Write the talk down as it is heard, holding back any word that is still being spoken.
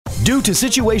Due to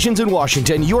situations in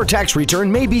Washington, your tax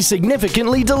return may be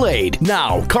significantly delayed.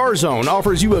 Now, CarZone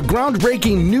offers you a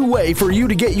groundbreaking new way for you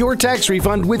to get your tax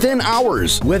refund within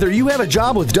hours. Whether you have a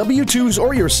job with W-2s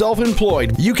or you're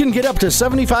self-employed, you can get up to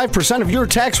 75% of your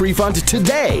tax refund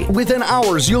today. Within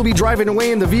hours, you'll be driving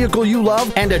away in the vehicle you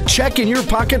love and a check in your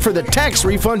pocket for the tax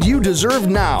refund you deserve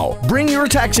now. Bring your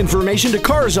tax information to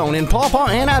CarZone in Paw Paw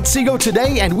and Otsego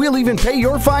today, and we'll even pay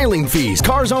your filing fees.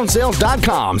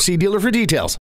 CarZoneSales.com. See dealer for details.